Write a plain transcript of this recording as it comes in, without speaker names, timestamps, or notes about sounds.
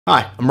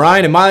Hi, I'm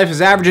Ryan and my life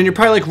is average, and you're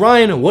probably like,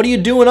 Ryan, what are you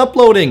doing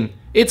uploading?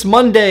 It's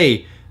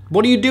Monday.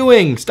 What are you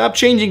doing? Stop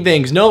changing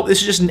things. Nope, this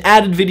is just an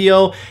added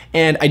video,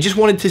 and I just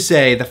wanted to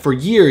say that for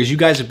years you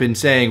guys have been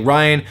saying,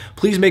 Ryan,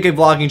 please make a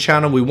vlogging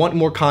channel. We want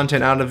more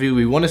content out of you.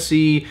 We want to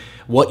see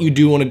what you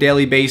do on a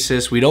daily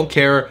basis. We don't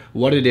care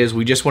what it is.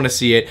 We just want to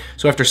see it.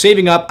 So after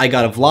saving up, I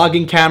got a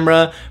vlogging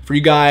camera for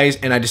you guys,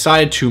 and I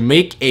decided to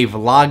make a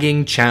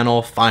vlogging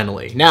channel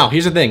finally. Now,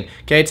 here's the thing,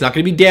 okay? It's not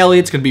going to be daily.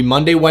 It's going to be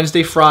Monday,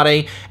 Wednesday,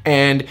 Friday,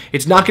 and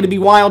it's not going to be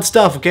wild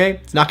stuff, okay?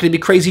 It's not going to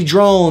be crazy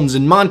drones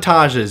and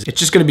montages. It's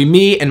just going to be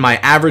me and my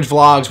average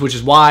vlogs, which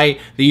is why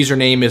the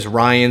username is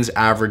Ryan's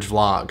Average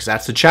Vlogs.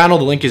 That's the channel.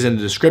 The link is in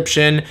the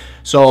description.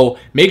 So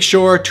make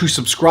sure to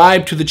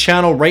subscribe to the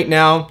channel right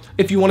now.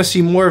 If you want to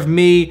see more of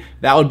me,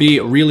 that would be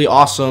really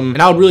awesome.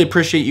 And I would really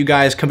appreciate you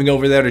guys coming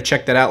over there to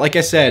check that out. Like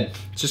I said,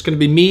 it's just going to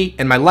be me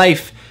and my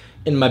life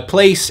and my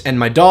place and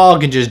my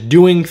dog and just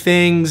doing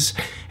things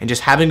and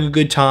just having a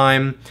good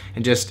time,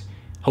 and just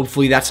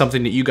hopefully that's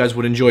something that you guys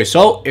would enjoy.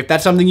 So if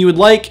that's something you would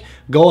like,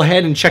 go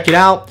ahead and check it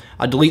out.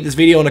 I'll delete this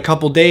video in a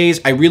couple days.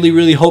 I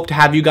really hope to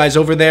have you guys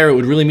over there. It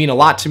would really mean a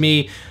lot to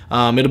me.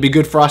 It'll be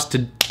good for us to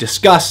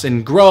discuss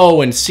and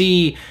grow and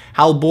see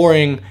how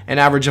boring and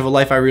average of a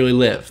life I really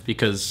live,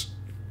 because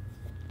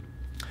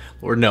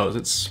Lord knows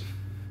it's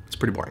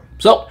pretty boring.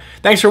 So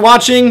thanks for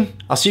watching.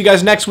 I'll see you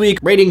guys next week.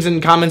 Ratings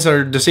and comments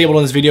are disabled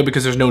in this video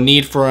because there's no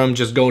need for them.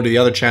 Just go to the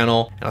other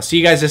channel, and I'll see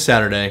you guys this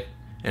Saturday.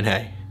 And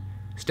hey,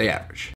 stay average.